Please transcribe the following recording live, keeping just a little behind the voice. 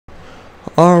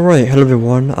Alright, hello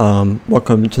everyone,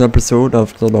 welcome to an episode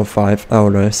of Level 5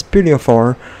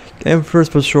 LSPDFR. And for this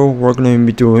patrol, we're going to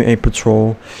be doing a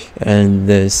patrol in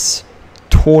this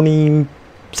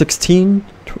 2016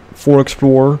 Ford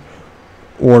Explorer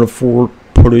or the Ford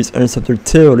Police Interceptor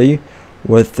Utility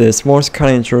with this Morris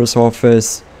County Insurance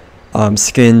Office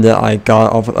skin that I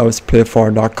got off of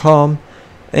LSPDFR.com.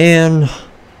 And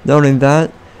not only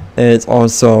that, and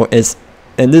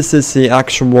this is the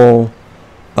actual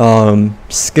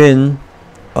skin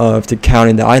of the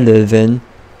county that I live in.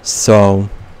 So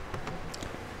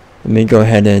let me go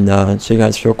ahead and show you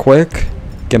guys real quick,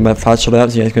 get my flashlight out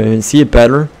so you guys can see it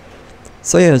better.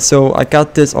 So yeah, so I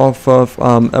got this off of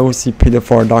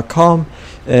LSPDFR.com.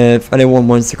 If anyone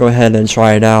wants to go ahead and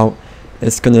try it out,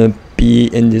 it's gonna be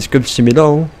in the description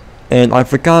below. And I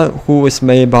forgot who it's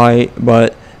made by,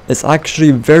 but it's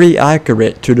actually very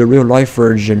accurate to the real life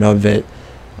version of it.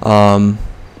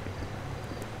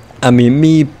 I mean,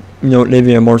 me,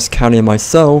 living in Morris County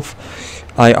myself,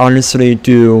 I honestly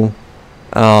do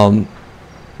love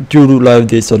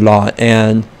this a lot,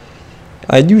 and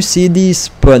I do see these,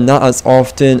 but not as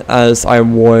often as I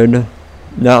would.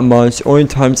 Not much. Only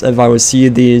times if I would see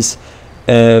these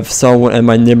if someone in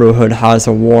my neighborhood has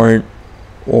a warrant,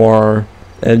 or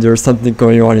if there's something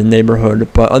going on in the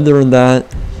neighborhood. But other than that,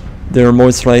 they're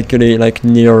most likely like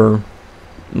near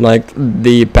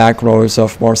the back roads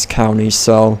of Morris County.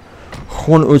 So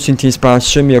one UCT spot,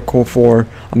 show me a code for,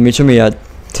 show me a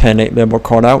 10-8 level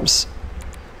callouts.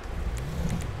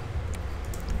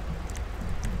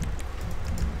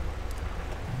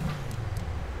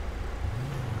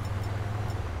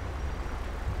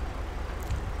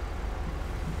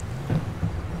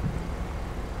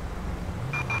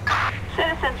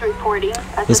 Citizens reporting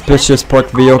Suspicious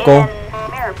parked vehicle.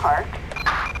 Mirror Park.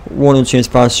 One UCT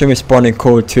spot, show me spawning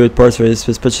code 2, person with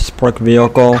suspicious parked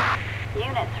vehicle.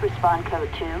 Units respond code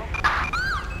 2.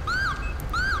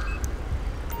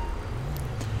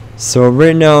 So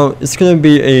right now it's gonna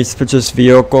be a suspicious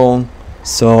vehicle.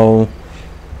 So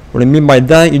what I mean by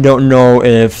that, you don't know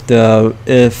if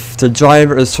the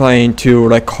driver is trying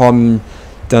to calm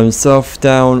themselves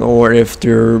down, or if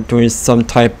they're doing some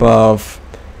type of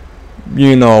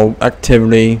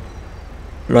activity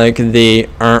like the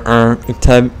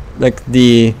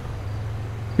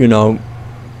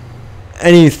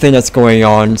anything that's going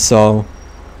on. So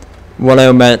what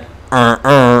I meant,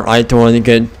 I don't want to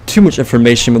get too much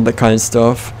information with that kind of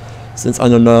stuff, since I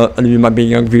don't know, you might be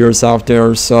young viewers out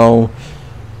there. So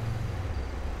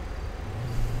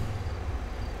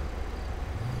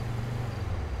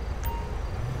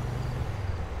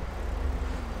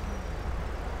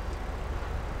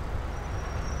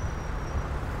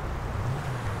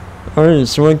alright,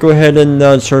 so we're gonna go ahead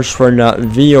and search for that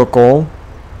vehicle.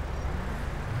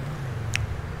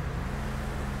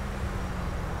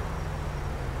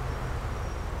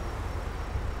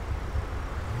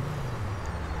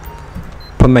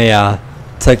 Put my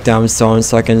takedown zone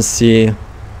so I can see.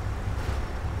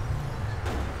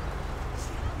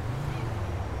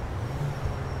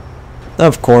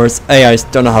 Of course, I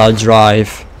don't know how to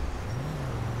drive.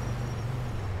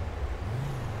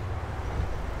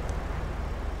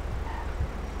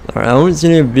 Alright, I don't see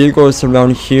any vehicles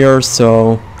around here,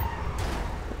 so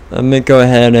let me go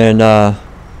ahead and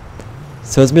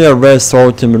so it's me a red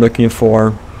salt I'm looking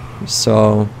for.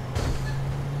 So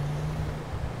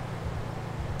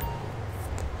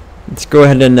let's go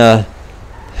ahead and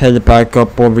head back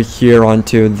up over here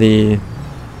onto the.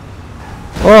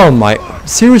 Oh my!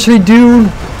 Seriously, dude?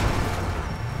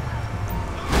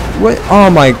 What? Oh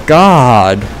my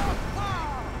God!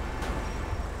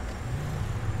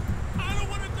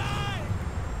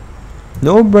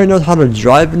 Nobody knows how to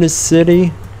drive in this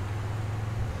city.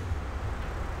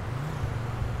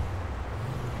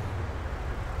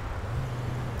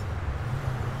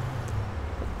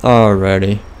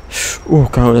 Alrighty. Oh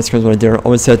God, that's right there.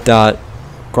 Almost hit that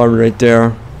guard right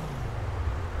there.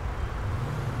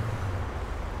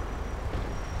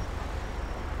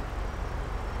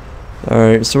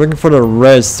 Alright, so we're looking for the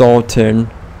red Sultan.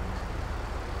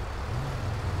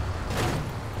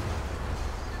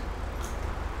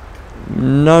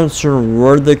 Not sure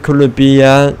where they could be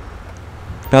at. I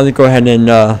have to go ahead and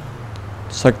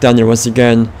check down there once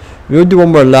again. We'll do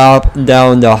one more lap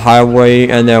down the highway,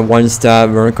 and then once that,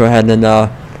 we're gonna go ahead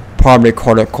and probably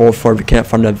call it code for if we can't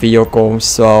find a vehicle.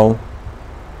 So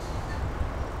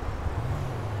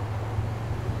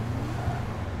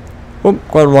oh,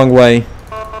 going the wrong way.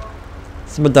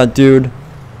 Some of that dude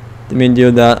didn't mean to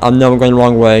do that. I'm never going the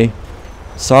wrong way.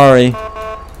 Sorry.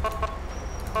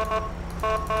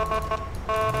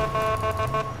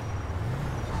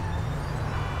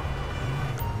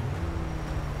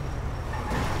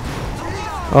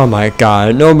 Oh my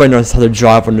god, nobody knows how to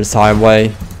drive on this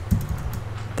highway.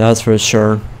 That's for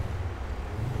sure.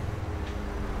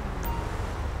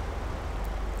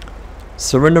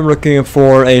 So right now I'm looking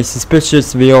for a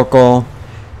suspicious vehicle.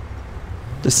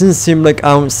 Doesn't seem like I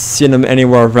don't see them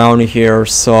anywhere around here,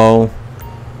 so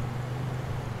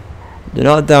they're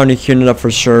not down here enough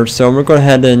for sure. So we're going to go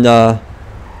ahead and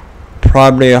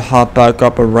probably hop back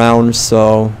up around.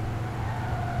 So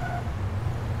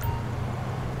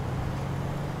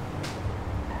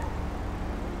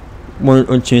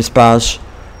one change splash.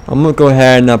 I'm gonna go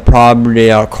ahead and probably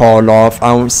call it off. I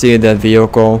don't see the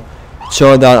vehicle.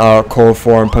 Show that code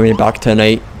for and put me back to an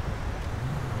 8.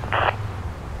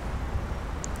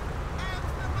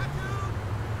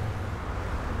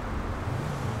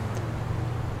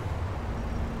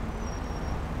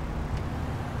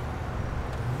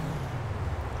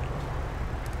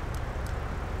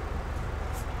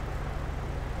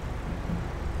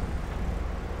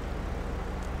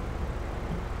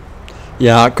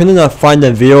 Yeah, I couldn't find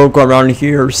a vehicle around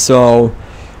here, so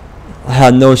I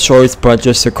had no choice but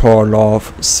just to call it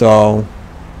off. So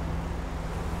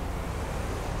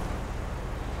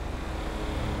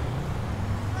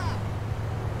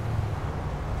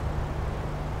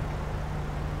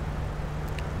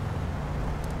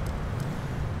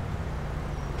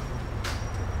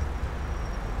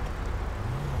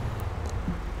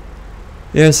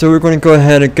yeah, so we're going to go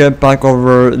ahead and get back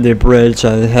over the bridge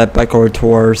and head back over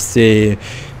towards the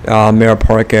Mirror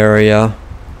Park area.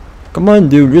 Come on,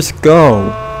 dude, just go.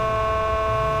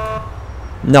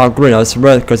 Now, great, I was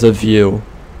red because of you.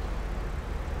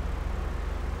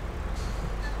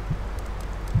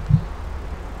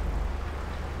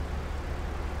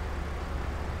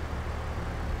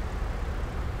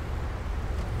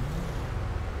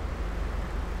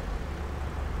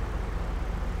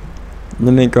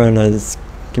 Let me go and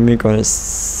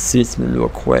see something real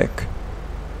quick.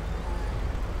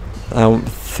 I don't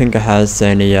think it has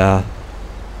any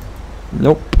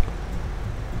nope.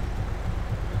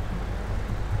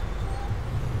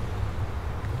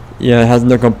 Yeah, it has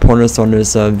no components on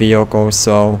this vehicle,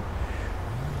 so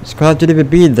it's gonna have to leave it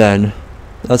be then.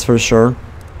 That's for sure.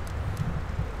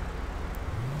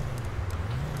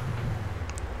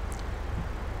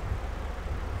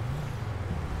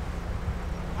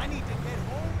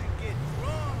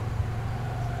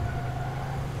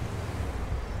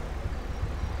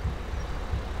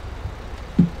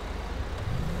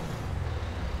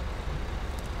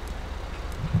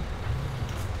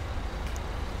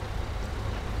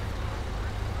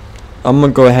 I'm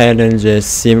gonna go ahead and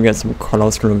just see if we get some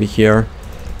callouts from over here.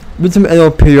 With some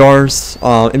LPRs,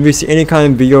 if you see any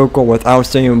kind of vehicle with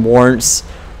outstanding warrants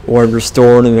or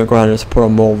restored, then we'll go ahead and just put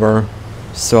them over.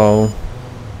 So,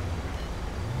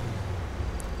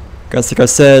 guys, like I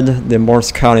said, the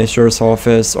Morris County Sheriff's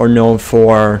Office are known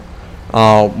for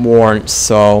warrants.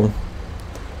 So,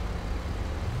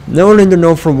 not only they're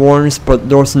known for warrants, but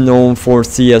they're also known for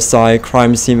CSI,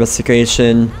 crime scene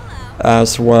investigation,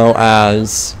 as well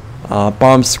as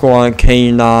bomb squad,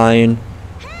 K9,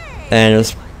 and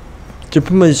they're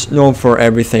pretty much known for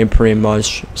everything, pretty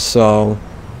much. So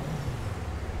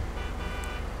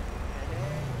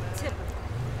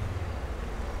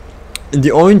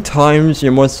the only times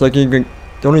you're most likely, the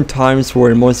only times where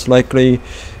you're most likely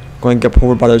going to get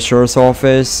pulled by the sheriff's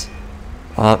office,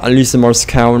 at least in Morris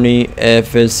County,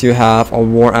 if it's you have a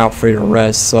warrant out for your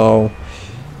arrest. So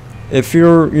if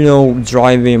you're,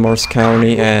 driving in Morris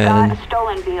County and a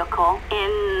stolen vehicle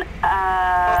in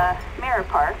Mirror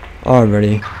Park.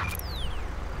 Alrighty.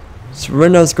 So right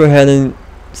now let's go ahead and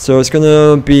it's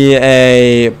gonna be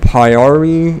a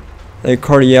priority. A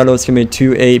car yellow is gonna be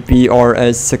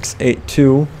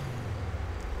 28BRS682.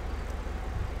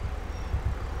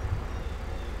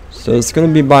 So it's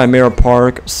gonna be by Mirror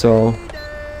Park, so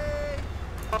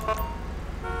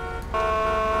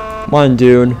come on,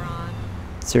 dude.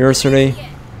 Seriously?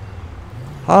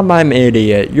 How am I an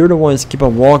idiot? You're the ones keep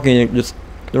on walking and just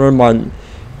throwing my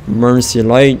emergency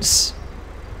lights.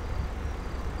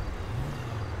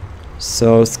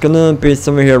 So it's gonna be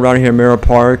somewhere here around here, Mirror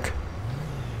Park.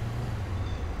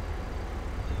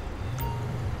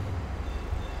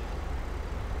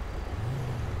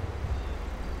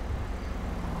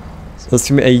 So it's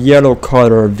gonna be a yellow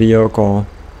color vehicle.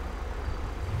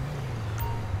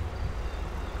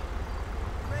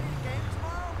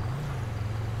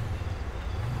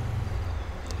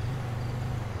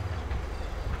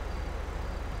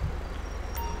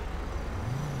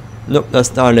 Nope,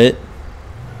 that's not it.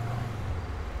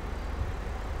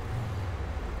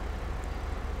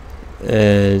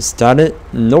 Is that it?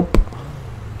 Nope.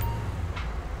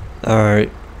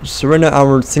 Alright. So right now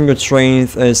our single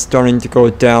strength is starting to go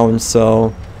down,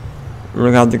 so we're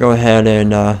gonna have to go ahead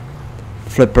and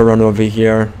flip around over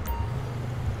here.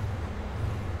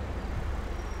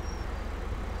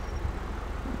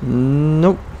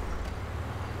 Nope.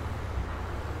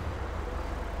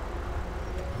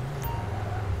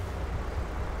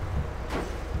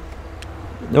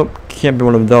 Nope, can't be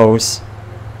one of those.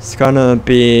 It's gonna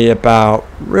be about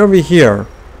right over here.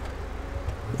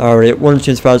 Alright, one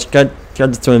change patch, get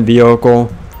this to a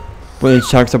vehicle. Put the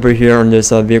checks over here on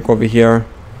this vehicle over here.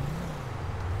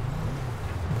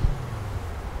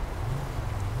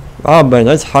 Oh man,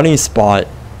 nice hiding spot.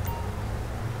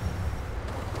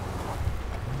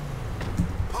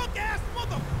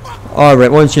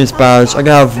 Alright, one change badge. I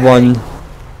gotta have one.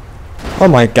 Oh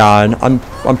my god, I'm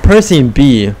pressing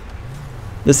B.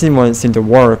 This thing won't seem to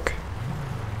work.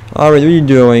 Alright, what are you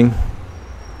doing?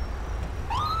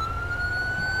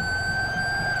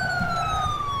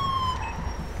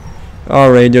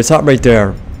 Alright, there's top right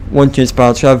there. One change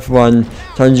badge. I have one.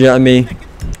 Trying to jet at me.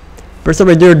 Better stop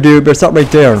right there, dude. Better stop right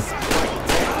there.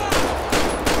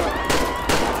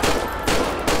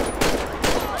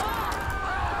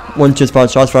 One change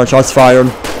badge. Shots fired. Shots fired.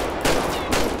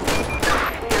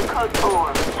 Clear code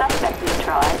 4. Suspect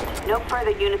neutralized. No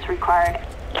further units required.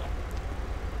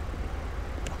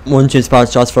 One change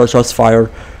patch, shots fired, shots fired.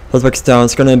 Suspects down.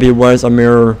 It's gonna be west on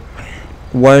Mirror,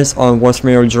 west on West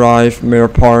Mirror Drive, Mirror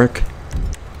Park.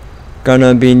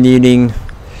 Gonna be needing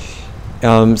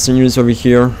some units over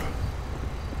here.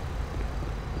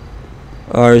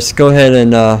 Alright, let's go ahead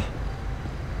and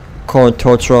call a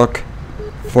tow truck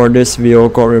for this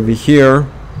vehicle over here.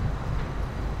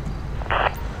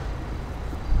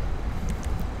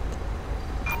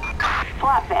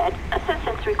 Flatbed.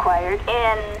 Assistance required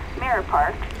in Mirror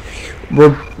Park.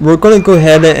 We're gonna go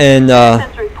ahead and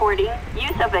Assistance reporting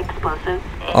use of explosives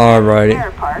in alrighty.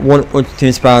 Mirror Park. One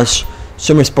team smash.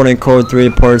 Show me responding code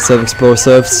 3 parts of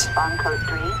explosives. On code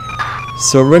 3.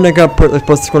 So we're gonna got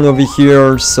explosives going over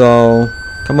here, so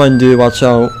come on dude, watch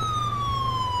out.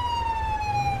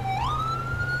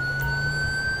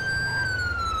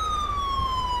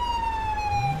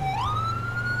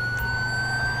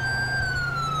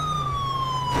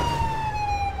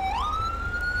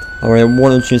 Alright,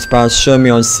 one entry spot, show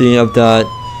me on scene of that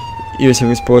use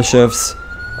of explosives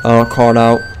called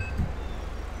out.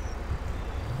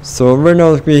 So right now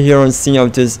let's be here on scene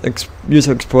of this use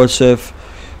of explosive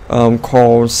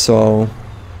call, so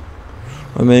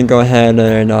I'm gonna go ahead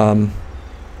and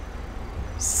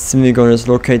simply gonna just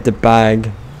locate the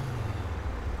bag.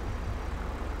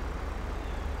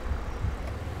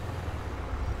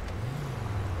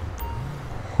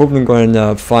 Hope I'm going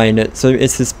to find it. So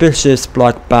it's suspicious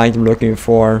black bag I'm looking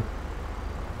for.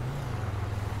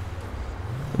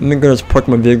 I'm gonna just park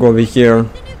my vehicle over here.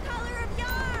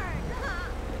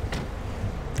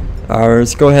 Alright,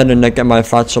 let's go ahead and get my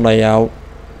flashlight out.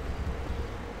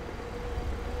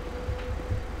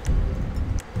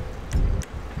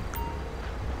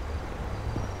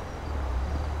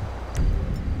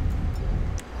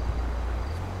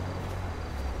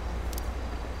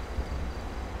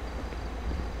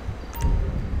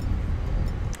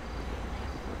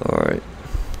 Alright.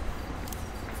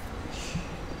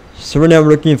 So right now we're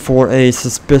looking for a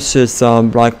suspicious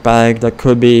black bag that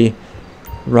could be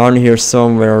around here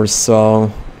somewhere,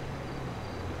 so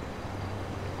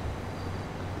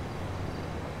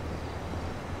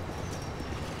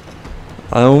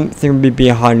I don't think it'll be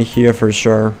behind here for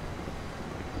sure.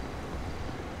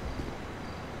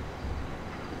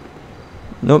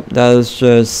 Nope, that is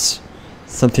just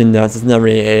something else. It's not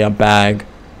really a bag.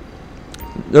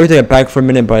 It looks like a bag for a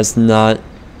minute, but it's not.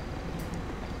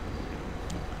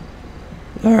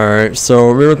 Alright, so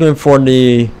we're looking for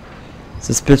the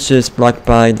suspicious black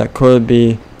bag that could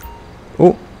be.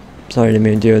 Oh, sorry, I didn't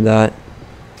mean to do that.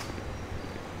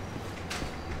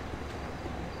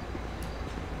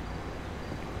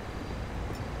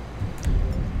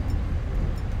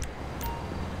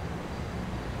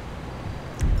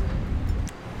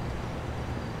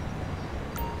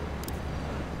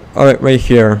 Alright, right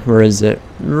here. Where is it?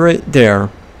 Right there.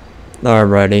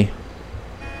 Alrighty.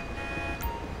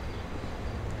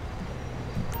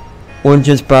 One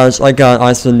just badge. I got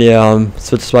eyes on the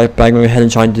switch right bag. Go ahead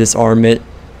and try to disarm it.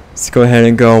 Let's go ahead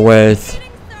and go with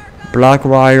black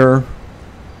wire,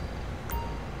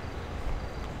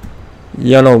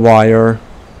 yellow wire.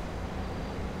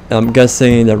 I'm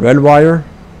guessing the red wire.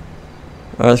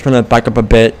 It's gonna back up a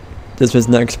bit. This was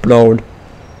not explode.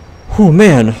 Oh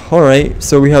man, alright,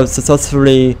 so we have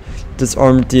successfully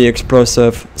disarmed the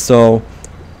explosive, so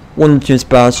one change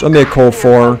batch, I'll make a call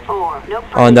 4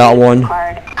 on that one.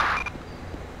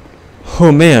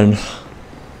 Oh man.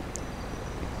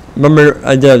 Remember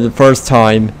I did it the first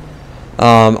time.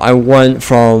 I went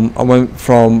from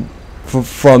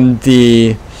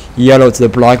the yellow to the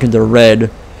black and the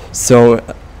red. So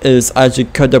is actually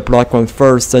cut the black one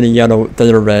first, then the yellow, then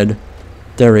the red.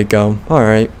 There we go.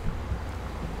 Alright.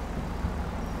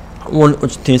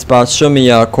 Which team spot? Show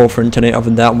me a code for internet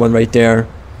of that one right there.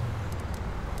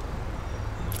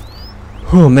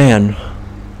 Oh man.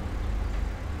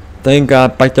 Thank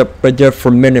God, backed up right there for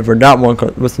a minute for that one,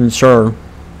 cause I wasn't sure.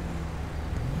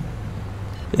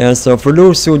 Yeah, so for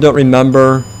those who don't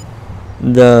remember,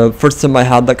 the first time I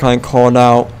had that kind of called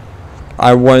out,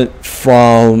 I went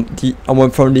from the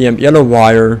yellow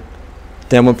wire,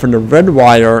 then I went from the red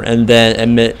wire, and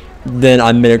then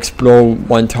I made explode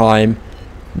one time.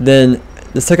 Then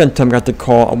the second time I got the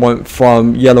call, I went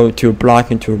from yellow to black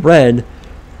into red.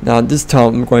 Now this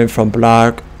time I'm going from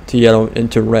black to yellow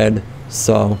into red.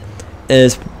 So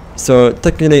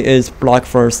technically it's black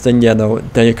first, then yellow,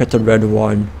 then you cut the red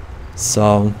one.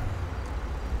 So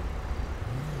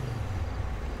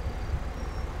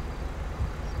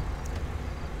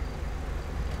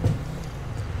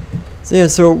yeah,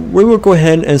 so we will go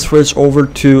ahead and switch over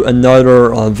to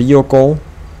another vehicle.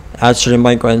 Actually, I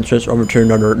might go ahead and switch over to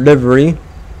another livery,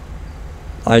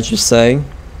 I should say.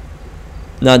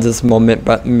 Not this moment,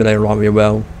 but maybe later on we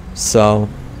will. So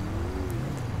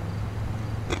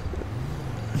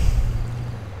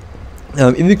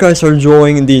if you guys are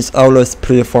enjoying these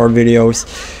LSPDFR videos,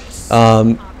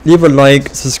 leave a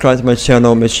like, subscribe to my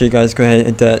channel, make sure you guys go ahead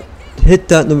and hit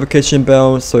that notification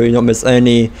bell so you don't miss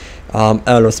any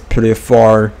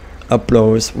LSPDFR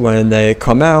uploads when they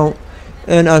come out,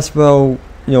 and as well,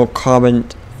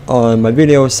 comment on my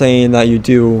videos saying that you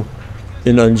do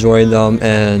enjoy them,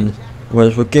 and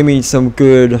will give me some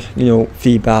good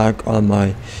feedback on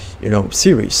my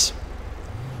series.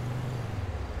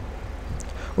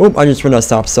 Oh, I just ran a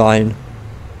stop sign.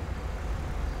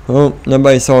 Oh,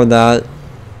 nobody saw that.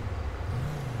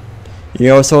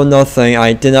 You also nothing.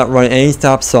 I did not run any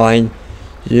stop sign.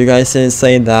 You guys didn't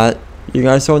say that. You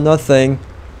guys saw nothing.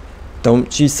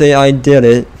 Don't you say I did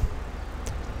it.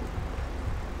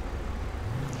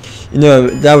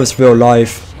 That was real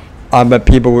life. I bet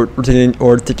people were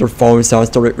take their phones out and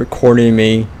start recording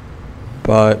me.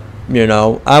 But,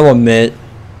 I'll admit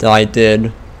that I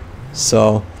did.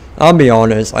 So, I'll be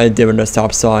honest, I did run a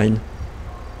stop sign.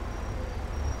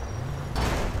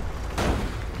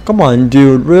 Come on,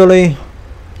 dude, really?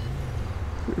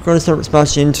 You're gonna start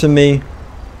smashing into me?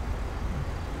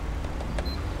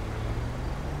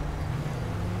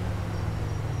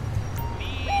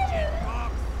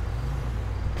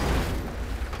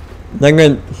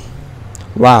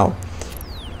 Wow.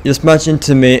 You smash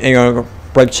into me and you're gonna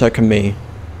brake check me.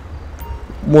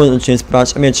 One chance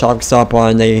splash. I'm gonna chalk stop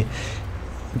on a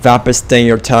Vapid Stain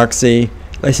your taxi.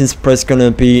 License plate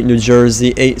gonna be New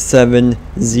Jersey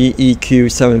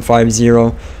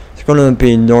 87ZEQ750. It's gonna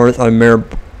be north on Mirror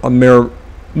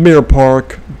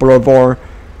Park Boulevard.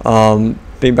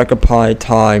 Big Back of Pie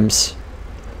times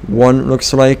 1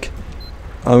 looks like.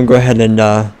 I'm gonna go ahead and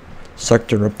check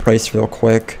the price real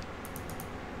quick.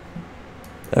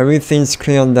 Everything's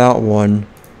clear on that one,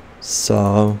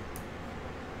 so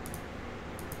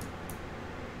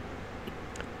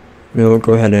we'll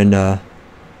go ahead and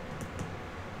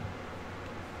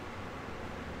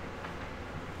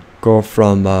go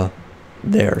from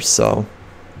there. So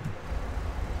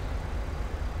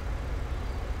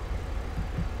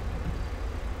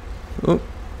oh,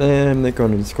 and they're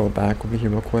gonna just go back over here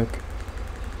real quick.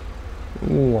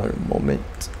 One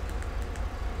moment.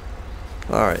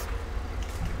 All right.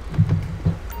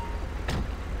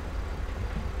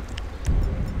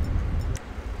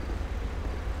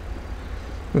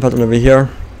 We've had over here.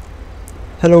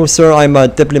 Hello, sir. I'm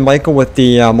Deputy Michael with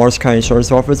the Morris County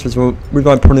Insurance Office. We're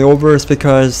going to turn it over is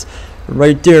because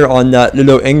right there on that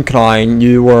little incline,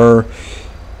 you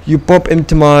bumped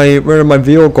into my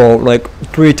vehicle like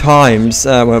 3 times.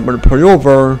 When I put it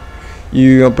over,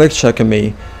 you brake checking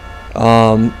me.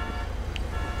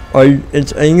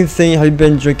 Is anything? Have you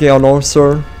been drinking at all,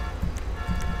 sir?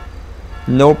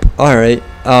 Nope. All right.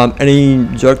 Any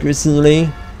drug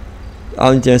recently?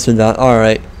 I'll answer that.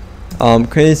 Alright.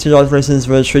 Can you see your license,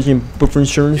 registration, proof of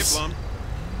insurance?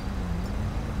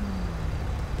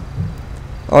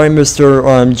 Alright,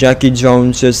 Mr. Jackie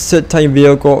Jones, just sit tight your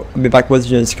vehicle. I'll be back with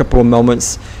you in just a couple of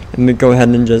moments. Let me go ahead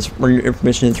and just run your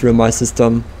information through my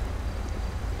system.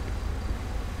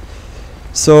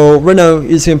 So right now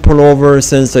he's gonna pull over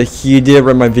since he did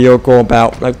run my vehicle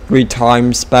about like 3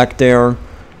 times back there.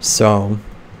 So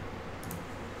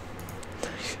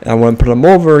and when I put him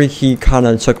over, he kind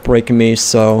of took breaking me.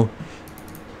 So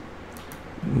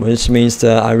which means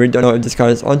that I really don't know if this guy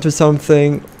is onto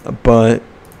something, but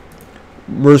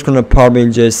we're just gonna probably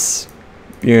just,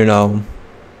 you know,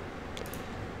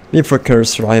 be for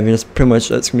careless driving. That's pretty much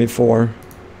what it's gonna be for.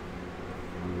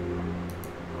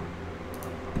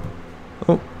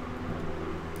 Oh.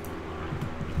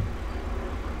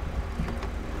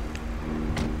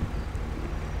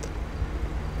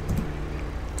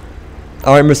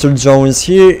 Alright, Mr. Jones,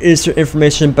 here is your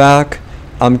information back.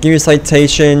 Give you a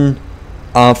citation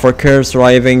for careless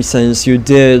driving since you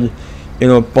did, you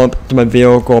know, bump into my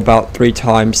vehicle about 3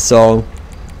 times. So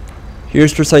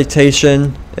here's your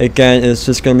citation. Again, it's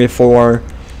just gonna be for,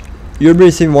 you're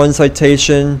receiving 1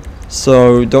 citation,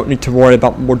 so don't need to worry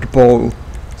about multiple.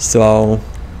 So,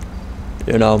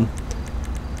 you know,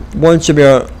 one should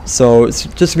be so it's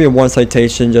just gonna be 1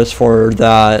 citation just for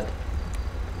that.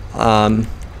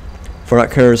 For that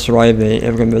careless driving,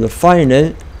 if we're gonna be able to find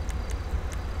it.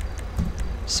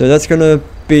 So that's gonna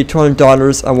be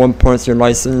 $200 at 1 point in your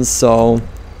license. So,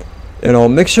 you know,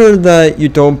 make sure that you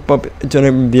don't bump into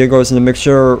any vehicles, and make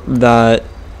sure that,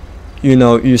 you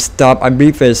know, you stop. I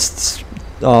believe it's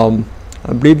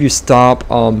you stop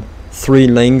 3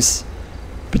 lanes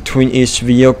between each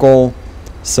vehicle.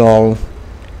 So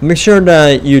make sure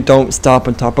that you don't stop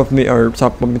on top of me or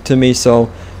stop bumping into me. So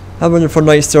have a wonderful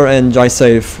night, sir, and drive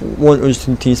safe. 1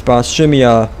 spots. Show me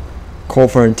a call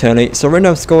for antenna. So right now,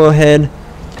 let's go ahead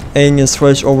and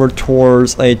switch over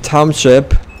towards a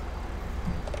township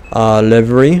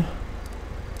livery.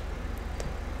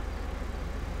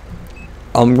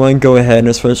 I'm going to go ahead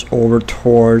and switch over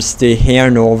towards the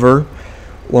Hanover,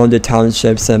 one of the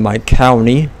townships in my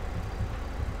county.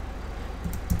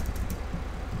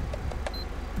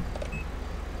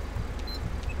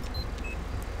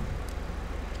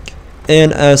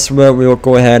 And as well, we will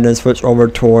go ahead and switch over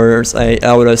towards a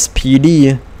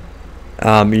LSPD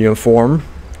uniform.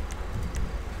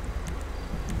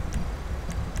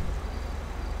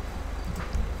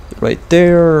 Right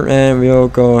there, and we'll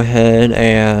go ahead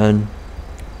and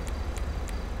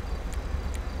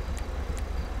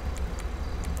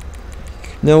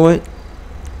you know what?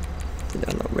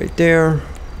 Right there.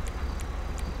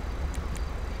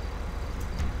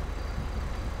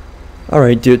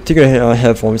 Alright, dude, take your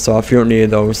headphones off. You don't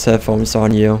need those headphones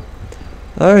on you.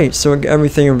 Alright, so get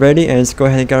everything ready, and let's go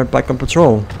ahead and get back on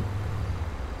patrol.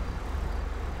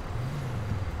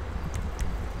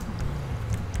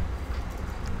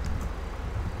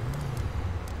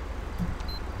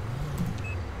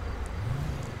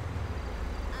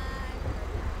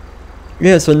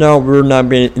 Yeah, so now we're now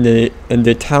being in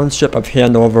the township of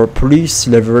Hanover police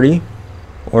livery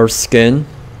or skin,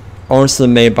 also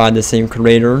made by the same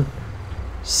creator.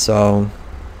 So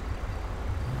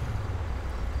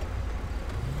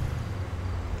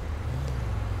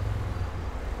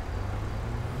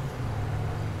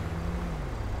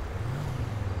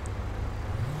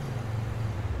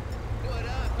What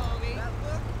up, homie? That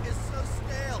look is so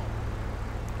stale.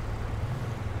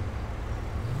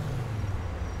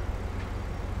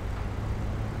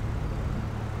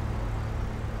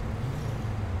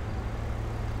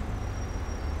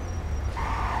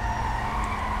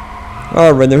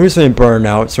 alright, then who's doing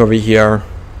burnouts over here?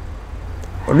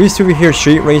 At least over here,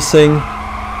 street racing.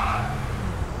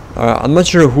 I'm not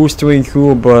sure who's doing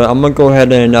who, but I'm gonna go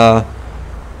ahead and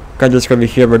just over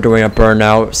here we're doing a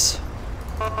burnouts.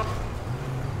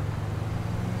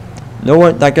 You know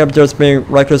what? That guy just being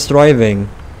reckless driving.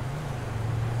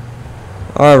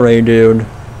 Alright, dude.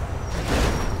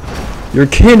 You're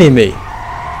kidding me.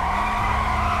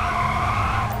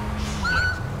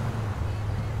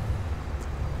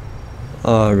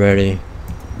 Alrighty.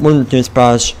 One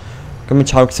dispatch. Gonna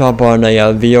talk up on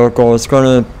a vehicle. It's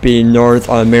gonna be north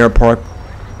on Mirror Park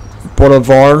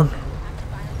Boulevard.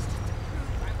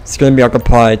 It's gonna be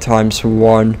occupied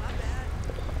 ×1.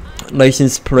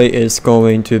 License plate is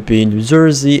going to be New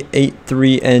Jersey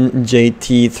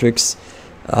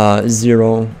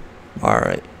 83NJT30.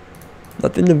 Alright.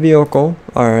 Nothing in the vehicle.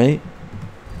 Alright.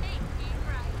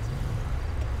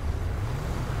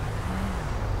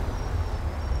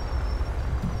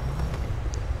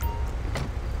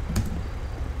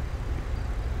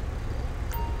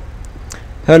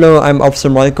 Hello, I'm Officer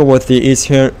Michael with the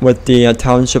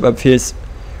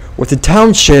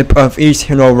township of East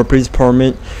Hanover Police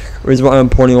Department. The reason why I'm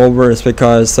pointing over is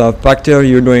because back there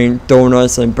you're doing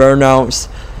donuts and burnouts.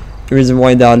 The reason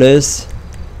why that is.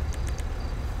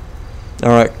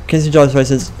 Alright, can I see your driver's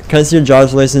license? Can I see your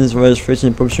driver's license, registration,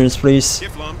 and insurance, please?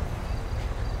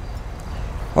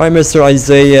 Alright, Mr.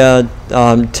 Isaiah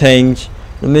Tang.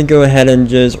 Let me go ahead and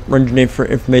just run your name for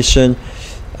information.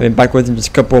 I'll be back with in just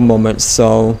a couple of moments,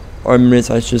 or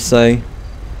minutes I should say.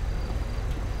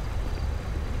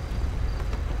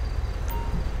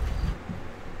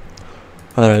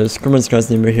 Alright, let's come on guys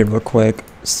name here real quick.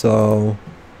 So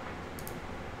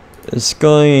it's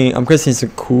going, I'm guessing it's a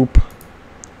coupe.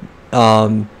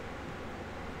 It's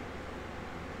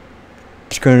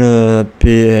gonna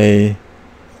be a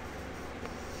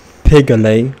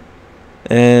Piglet,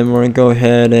 and we're gonna go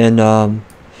ahead and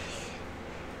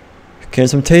get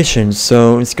some mutations.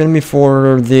 So it's gonna be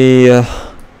for the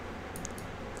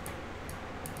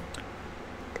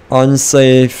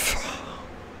unsafe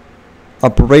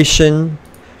operation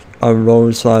of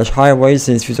roads/highways,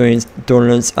 and it's using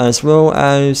donuts as well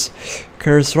as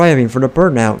careless driving for the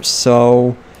burnout.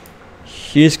 So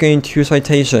he's getting 2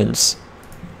 citations.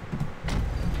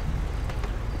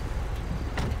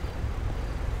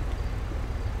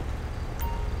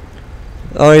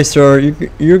 Alright, sir,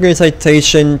 you're getting a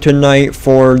citation tonight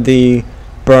for the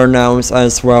burnouts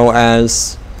as well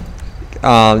as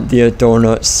the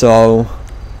donut. So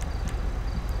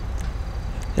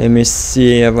let me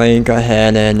see if I can go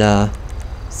ahead and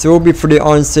so it will be for the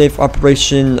unsafe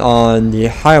operation on the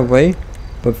highway,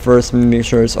 but first let me make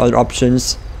sure there's other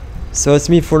options. So it's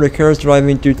me for the careless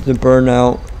driving due to the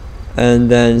burnout,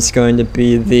 and then it's going to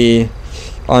be the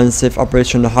unsafe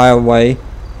operation on the highway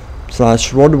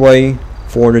 / roadway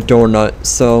for the donut.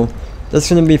 So that's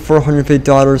going to be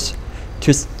 $450,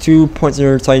 just 2 points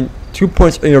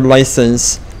in your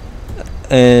license,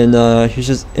 and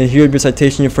here'll be a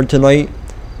citation for tonight.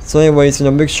 So anyways,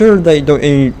 make sure that you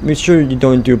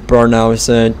don't do burnouts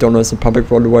and donuts in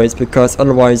public roadways, because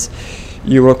otherwise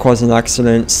you will cause an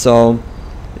accident. So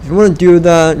if you want to do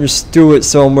that, just do it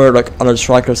somewhere like on a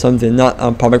track or something, not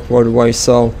on public roadways.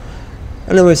 So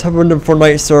anyways, have a wonderful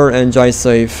night, sir, and drive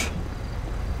safe.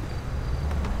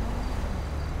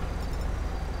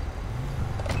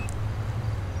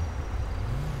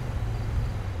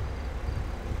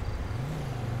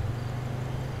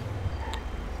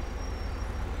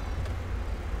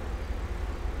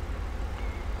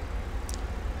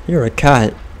 You're a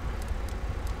cat.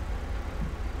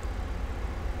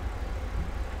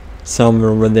 Somewhere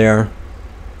over there.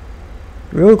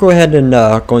 We'll go ahead and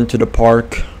go into the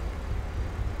park.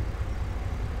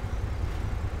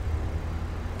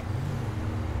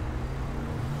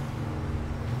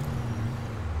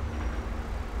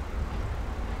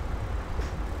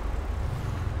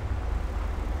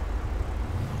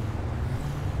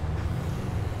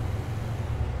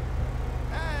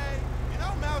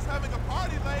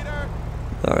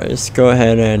 Alright, let's go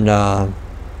ahead and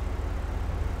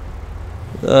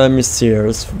let me see here.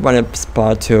 Let's find a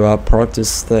spot to park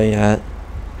this thing at.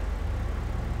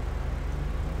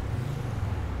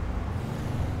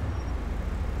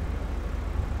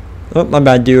 Oh, my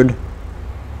bad, dude.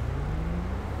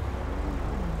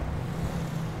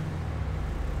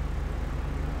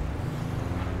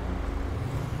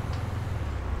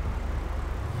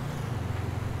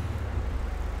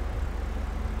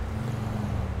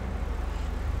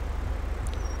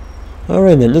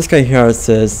 Alright then, this guy here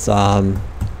says, wow.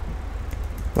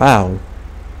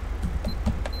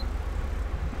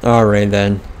 Alright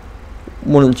then.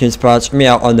 One change spots me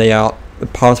out on the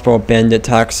possible bandit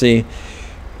taxi.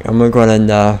 I'm gonna go ahead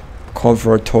and call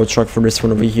for a tow truck for this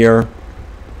one over here.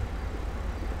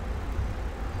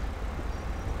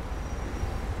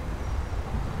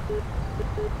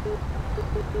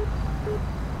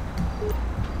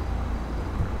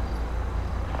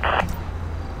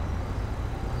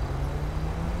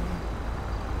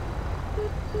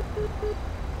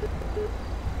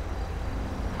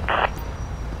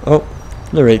 Oh,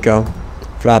 there we go.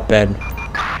 Flatbed.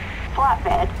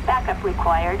 Flatbed, backup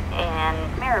required,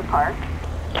 and mirror park.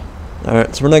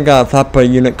 Alright, so we're gonna got a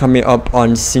flatbed unit coming up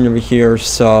on scene over here,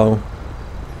 so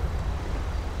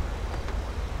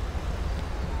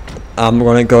I'm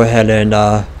gonna go ahead and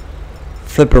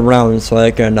flip around so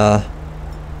I can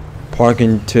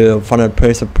find a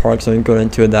place to park, so I can go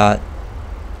into that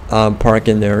park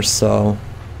in there. So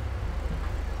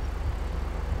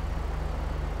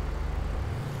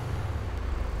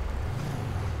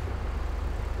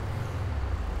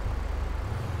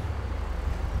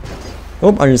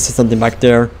oh, I just said something back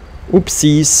there.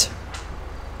 Oopsies.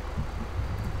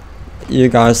 You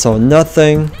guys saw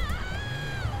nothing.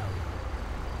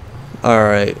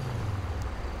 Alright.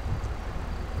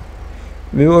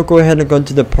 We will go ahead and go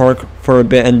into the park for a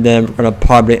bit, and then we're gonna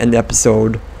probably end the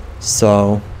episode.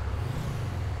 So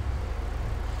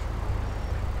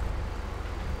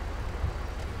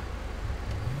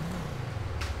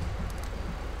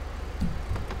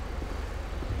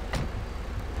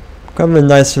kind of a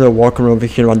nice little walk around over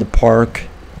here around the park.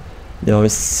 You know,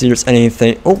 see if there's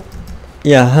anything. Oh,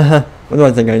 yeah. What do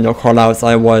I think? I know call outs.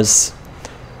 I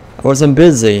wasn't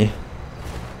busy.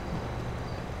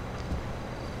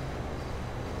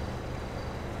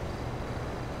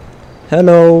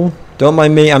 Hello. Don't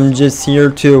mind me. I'm just here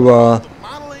to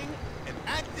Modeling and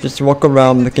acting. just walk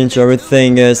around, making sure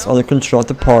everything is under control at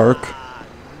the park.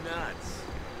 Nuts.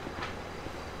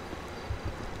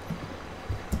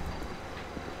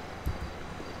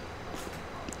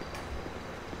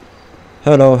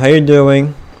 Hello. How you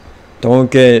doing?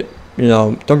 Don't get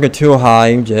don't get too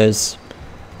high. Just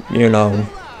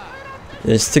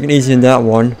just take it easy in that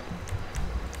one.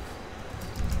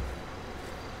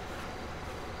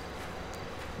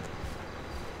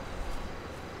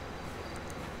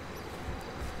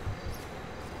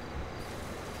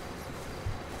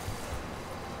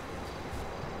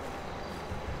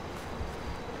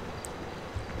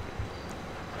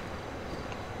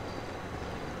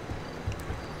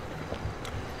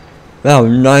 Wow,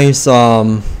 nice,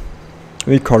 what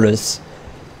do you call this?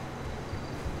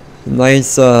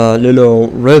 Nice, little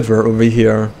river over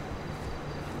here.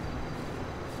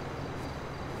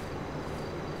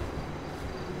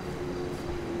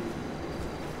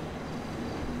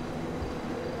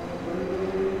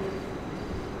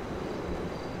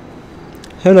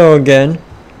 Hello again.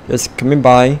 Just coming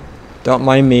by. Don't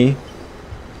mind me.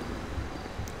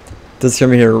 Just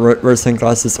coming here, wear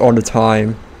sunglasses all the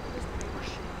time.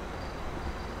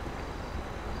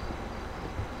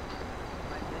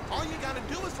 All you gotta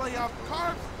do is lay off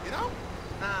carbs, you know?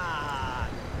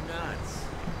 Nuts.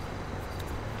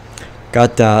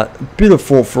 Got that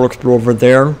beautiful Ford Explorer over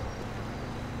there.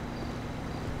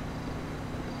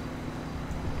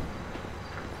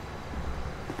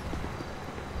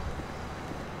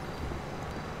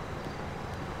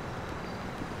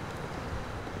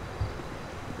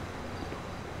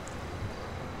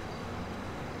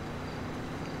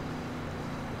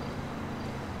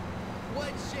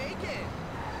 What's shaking?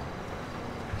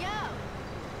 Yo!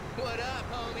 What up,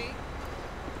 homie?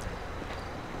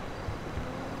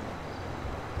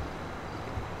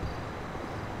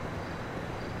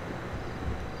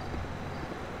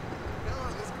 Oh,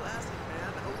 this classic,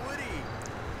 man. A Woody.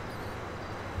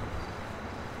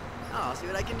 Oh, I'll see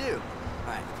what I can do.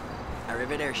 Alright, I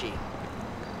rivet air sheet.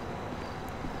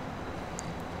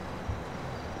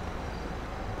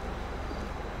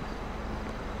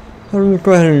 I'm gonna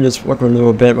go ahead and just walk a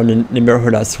little bit on the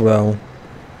neighborhood as well.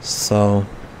 So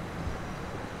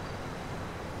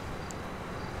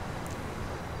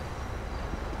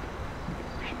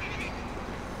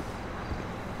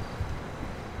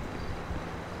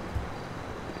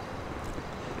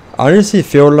I honestly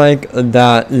feel like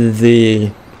that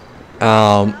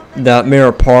that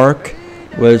Mirror Park,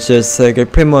 which is like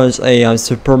pretty much a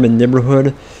suburban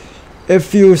neighborhood, it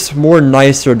feels more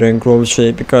nicer than Grove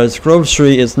Street, because Grove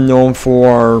Street is known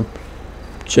for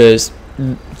just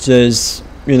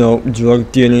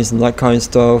drug dealings and that kind of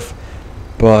stuff,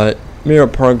 but Mirror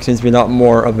Park seems to be a lot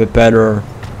more of a better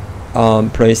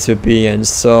place to be in.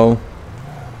 So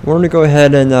we're gonna go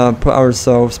ahead and put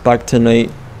ourselves back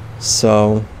tonight.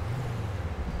 So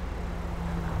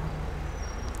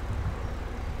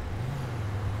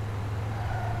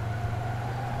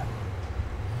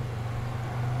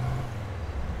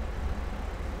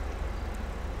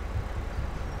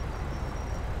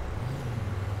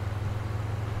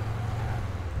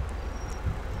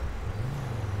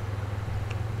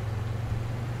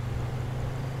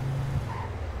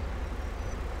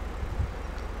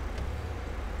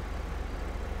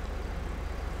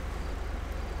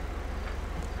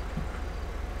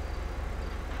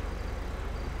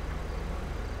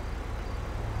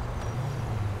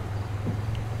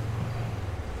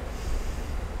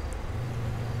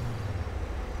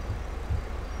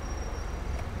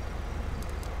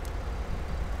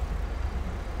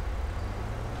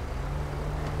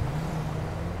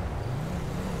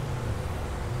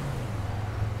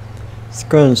let's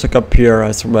go and check up here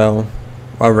as well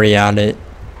while we're at it.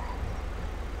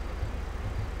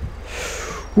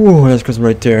 Ooh, that's close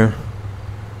right there.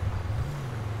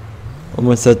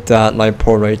 Almost at that light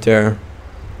pole right there.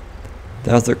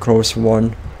 That's a close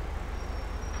one.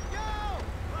 Yo!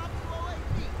 Drop the low 8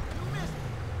 feet. You missed it.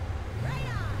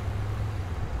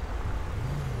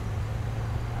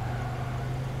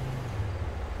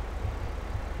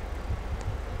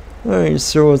 RADEON! Alright,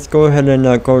 so let's go ahead and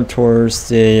go towards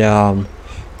the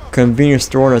convenience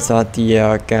store that's at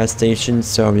the gas station.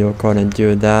 So we'll go ahead and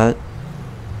do that.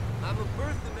 I'm a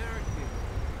birth American.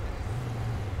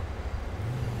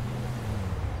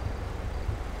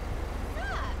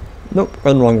 Nope,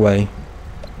 went the wrong way.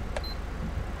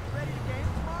 Ready to game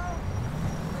tomorrow?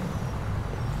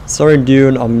 Sorry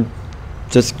dude, I'm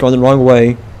just going the wrong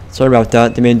way. Sorry about that,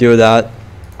 didn't mean to do that.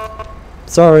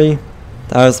 Sorry.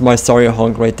 That was my sorry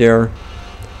honk right there.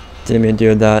 Didn't mean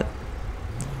to do that.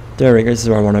 There we go, this is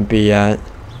where I want to be at.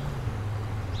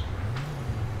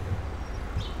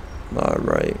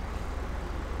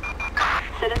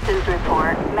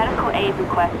 aid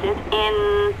requested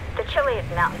in the chilly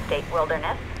mountain state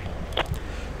wilderness.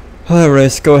 Alright,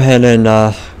 let's go ahead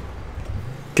and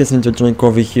get some to drink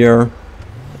over here.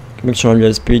 Make sure I'm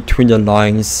just between the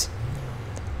lines.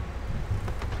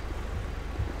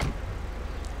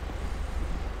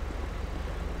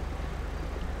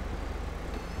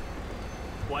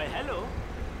 Why, hello.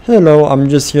 Hello, I'm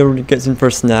just here to get some for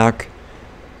a snack.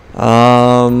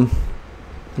 Let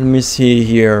me see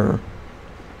here.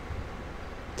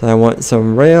 Do I want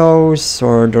some rails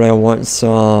or do I want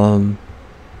some?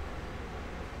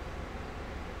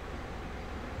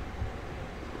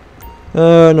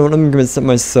 No, let me get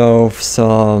myself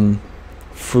some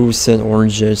fruits and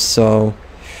oranges. So,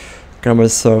 grab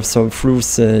myself some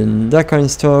fruits and that kind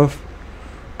of stuff.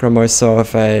 Grab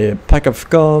myself a pack of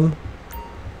gum.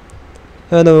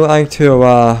 And I would like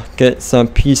to get some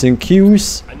P's and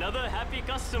Q's. Another happy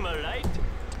customer, right?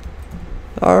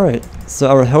 Alright, so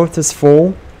our health is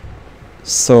full.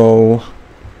 So,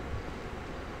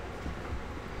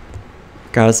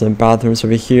 got some bathrooms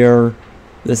over here.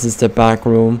 This is the back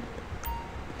room.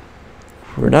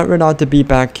 We're not really allowed to be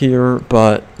back here,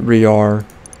 but we are.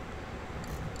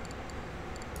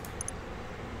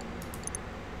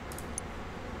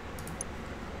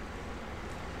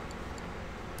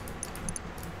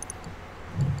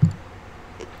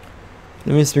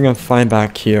 Let me see if we can find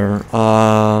back here.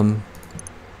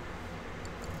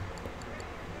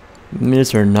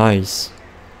 These are nice.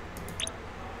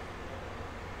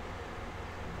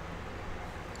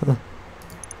 Huh.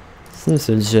 This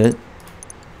is legit.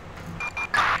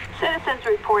 Citizens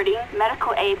reporting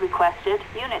medical aid requested.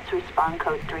 Units respond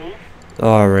code 3.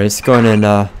 Alright, let's go ahead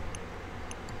and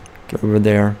get over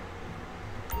there.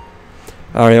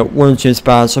 Alright, one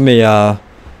dispatch. Let me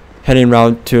heading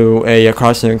route to a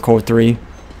car accident code 3.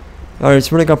 Alright,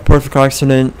 it's really got perfect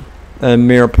accident at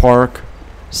Mirror Park.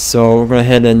 So we're gonna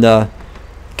head and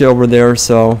get over there.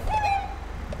 So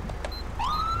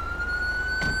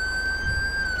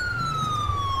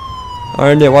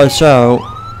alright, watch out.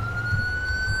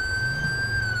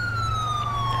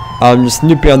 I'm just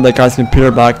snooping on that guy's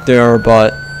computer back there,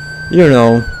 but you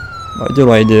know, I do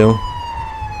what I do.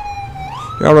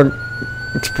 Our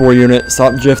explore unit,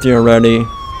 stop drifting already.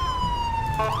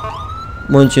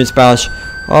 One dispatch.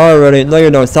 Alrighty, no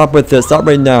you don't, stop with this, stop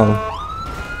right now.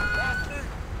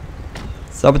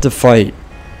 Stop with the fight.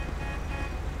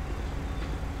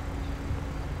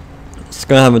 Just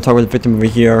gonna have a talk with the victim over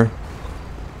here.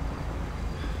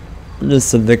 This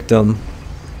is the victim.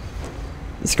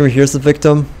 Let's go, here's the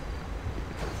victim.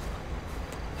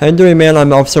 How you doing, man?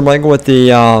 I'm Officer Michael with the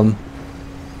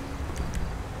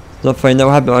stuff I know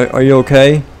happened. Are you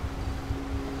okay?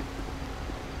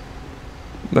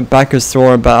 My back is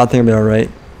sore, but I think I'll be alright.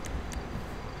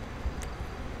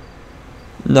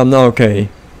 No, I'm not okay.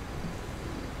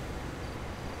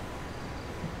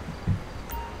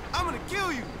 I'm gonna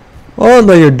kill you. Oh,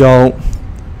 no you don't.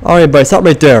 Alright, buddy, stop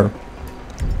right there.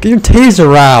 Get your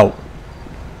taser out.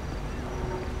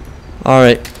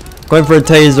 Alright, going for a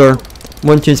taser.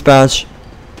 One dispatch.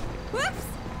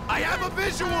 I have a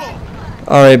visual.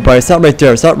 Alright, buddy, stop right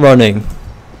there. Stop running.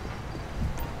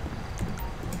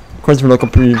 Questions for local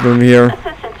police over here.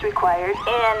 Assistance required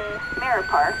in Mirror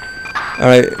Park.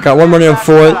 Alright, got one running on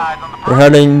foot. We're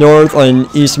heading north on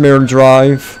East Mirror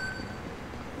Drive.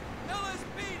 LSPD.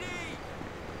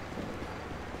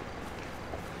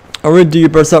 Alright, dude, you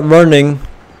better stop running.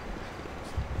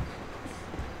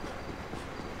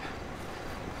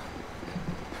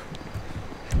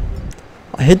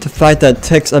 I hate the fact that it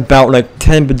takes about like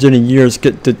 10 bajillion years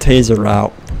to get the taser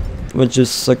out, which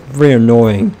is like very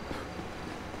annoying.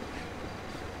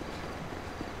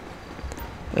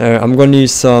 I'm gonna need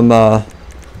some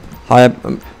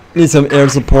need some air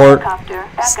support,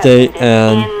 state,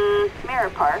 and in Mirror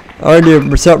Park. alright,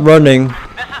 dude, stop running.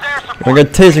 I'm gonna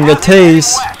tase and get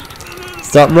tased.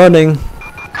 Stop running.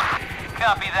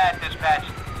 Copy that, dispatch.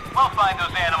 We'll find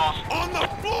those animals. On the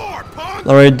floor, punk.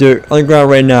 Alright, dude, on the ground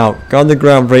right now. Get on the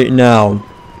ground right now.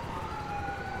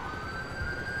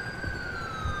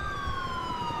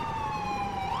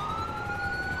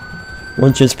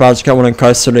 One dispatch, got one in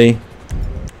custody.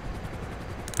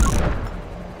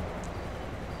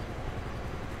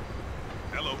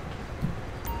 Hello.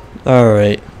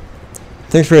 Alright.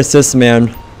 Thanks for your assist,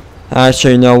 man.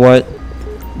 Actually, you know what?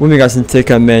 When we got some take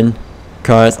him in,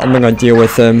 cause I'm not gonna deal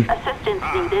with him. Assistance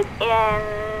needed in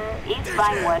East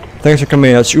Vinewood. Thanks for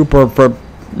coming in, Trooper.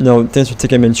 Thanks for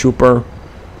taking him in, Trooper.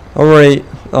 Alright,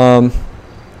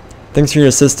 thanks for your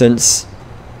assistance.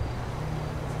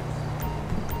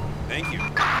 Thank you.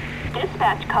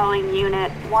 Dispatch calling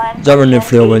Unit 1. Government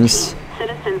influence.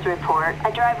 Citizens Citizens report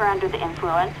a driver under the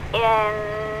influence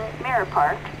in Mirror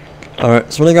Park.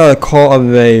 Alright, so we got a call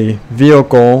of a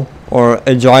vehicle or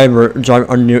a driver driving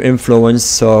under influence,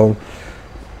 so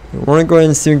we want to go ahead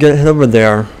and see if we can get over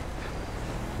there.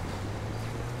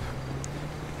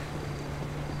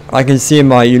 I can see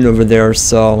my unit over there,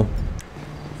 so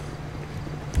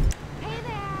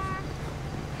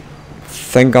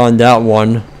thank God on that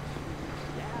one.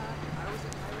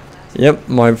 Yep,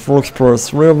 my Ford Explorer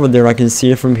is right over there. I can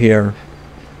see it from here.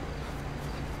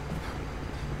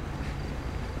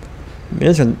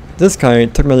 Man, this guy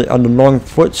took me on a long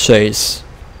foot chase.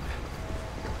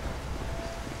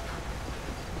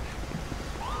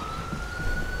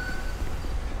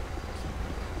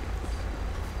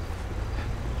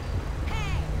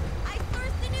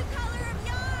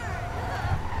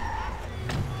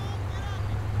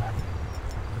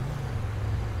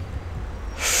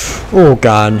 Oh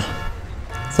God.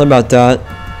 Sorry about that.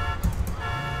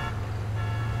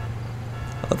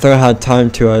 I thought I had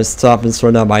time to stop and slow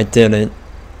down, but I didn't.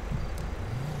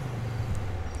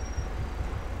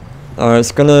 Alright,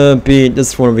 it's gonna be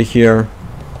this one over here.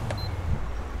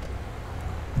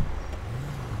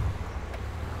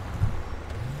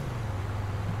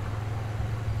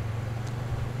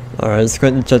 Alright, let's go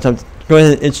ahead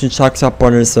and itch checks up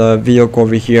on this vehicle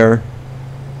over here.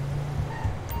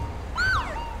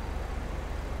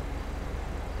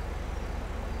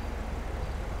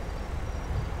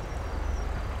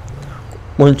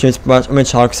 Once you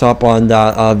chalks up on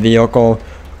that vehicle,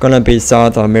 gonna be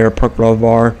south on Mirror Park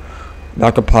Boulevard,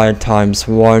 occupied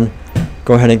 ×1.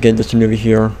 Go ahead and get this one over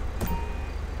here.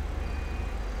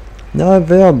 Not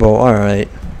available. All right.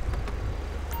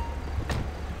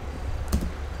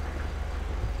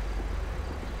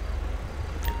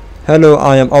 Hello,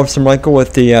 I am Officer Michael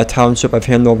with the Township of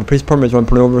Hanover Police Department. I'm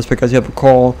pulling over because you have a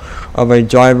call of a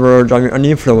driver driving under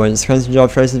influence. Can you job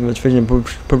traces with vision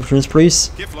performance, please?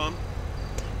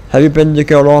 Have you been to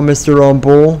get along, Mr.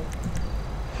 Bull?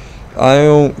 I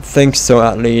don't think so,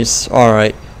 at least.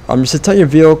 Alright. Just to tell your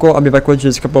vehicle, I'll be back with you in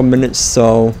just a couple of minutes,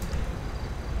 so.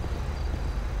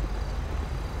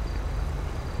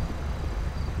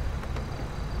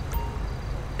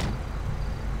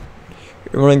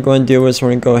 What I'm going to do is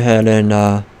we're going to go ahead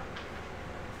and,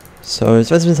 so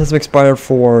his residence has expired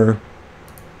for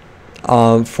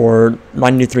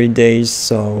 93 days,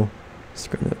 so it's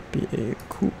going to be a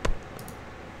coupe.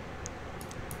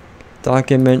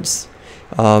 Documents,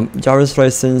 driver's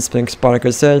license been expired, like I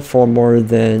said, for more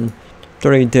than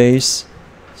 30 days,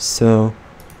 so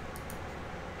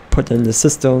put in the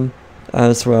system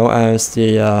as well as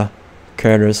the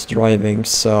careless driving.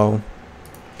 So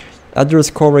after this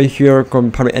call right here, I'm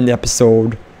going to probably end the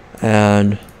episode,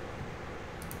 and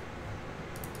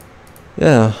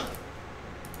yeah.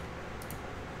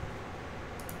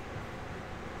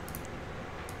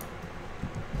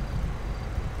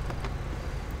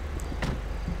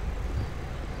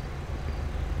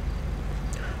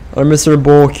 Mr.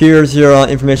 Bull, here's your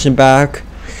information back.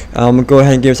 Go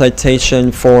ahead and give a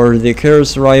citation for the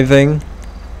careless driving,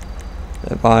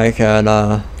 if I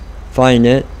can find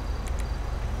it.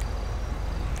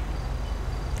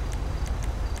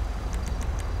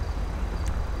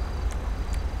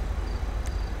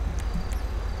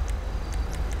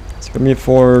 It's gonna be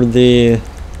for the,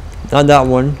 not that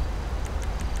one.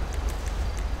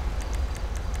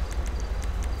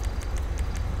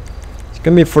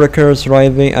 Gonna be for the careless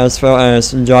driving as well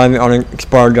as driving on an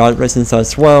expired driver's license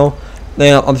as well.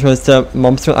 Then I'm just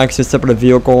gonna actually step on the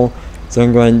vehicle, so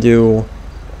I'm going to do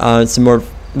some more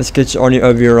investigation on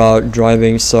of your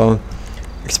driving. So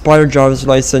expired driver's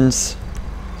license,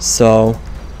 so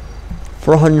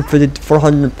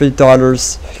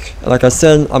 $450. Like I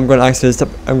said, I'm going to ask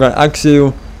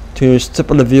you to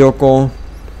step on the vehicle.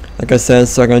 Like I said,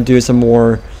 so I'm going to do some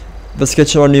more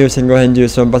investigation on you, so you can go ahead and do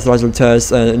some breathalyzer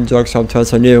tests and drug swab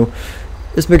tests on you.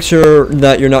 Just make sure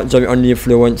that you're not driving under the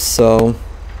influence. So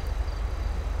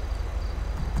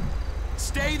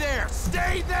Stay there!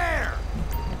 Stay there!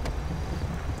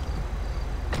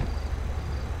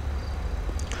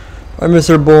 alright,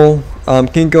 Mr. Bull,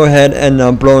 can you go ahead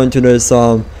and blow into this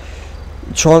trunk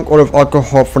odor of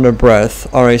alcohol from the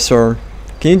breath? Alright, sir.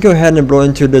 Can you go ahead and blow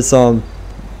into this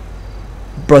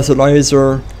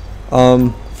breathalyzer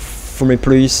for me,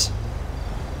 please?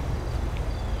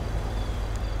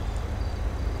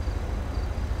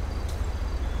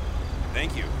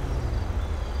 Thank you.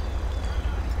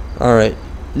 Alright,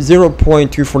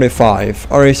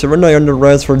 0.245. Alright, so right now you're under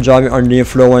arrest for driving under the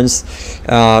influence.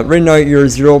 Right now you're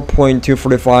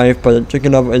 0.245, but the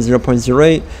drinking level is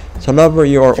 0.08. So however,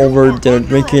 you are over the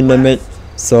drinking limit.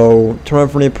 So turn around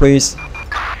for me, please.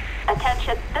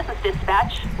 Attention, this is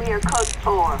dispatch. We are code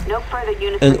 4. No further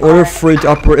units In order required. for you to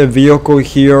operate a vehicle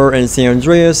here in San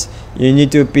Andreas, you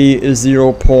need to be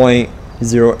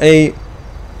 0.08.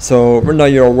 So right now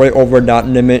you're way over that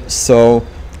limit. So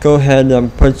go ahead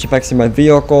and put you back in my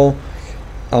vehicle.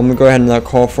 I'm gonna go ahead and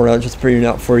call for that, just printing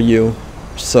out for you.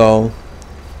 So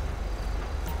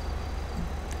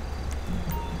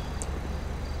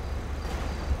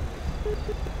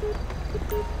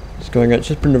just going to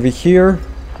just print over here.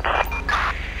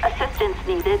 Assistance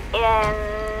needed in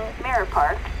Mirror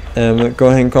Park. And go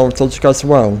ahead and call for you as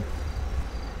well.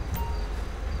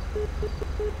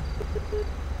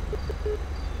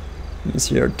 This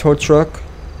is your tow truck.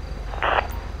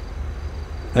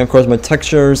 And of course my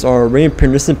textures are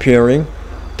disappearing.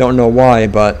 Don't know why,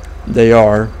 but they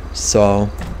are. So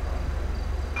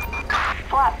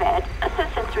Flatbed.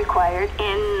 Assistance required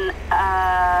in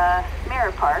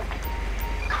Mirror Park.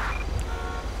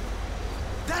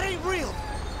 That ain't real.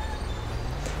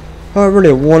 I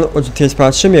really want to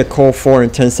dispatch. Show me a call 4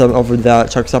 and 10-7 over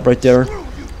that. Check this out right there.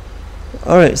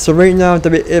 Alright, so right now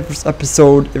that'll be it for this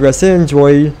episode. If you guys did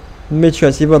enjoy, make sure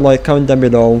you guys leave a like, comment down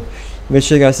below. Make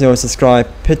sure you guys subscribe,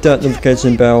 hit that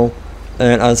notification bell,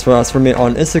 and as well as for me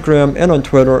on Instagram and on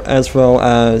Twitter, as well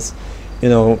as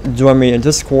join me in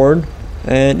Discord.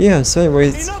 And yeah, so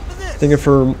anyways, thank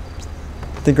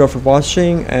you for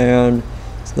watching, and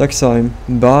next time,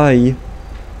 bye.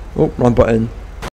 Oh, wrong button.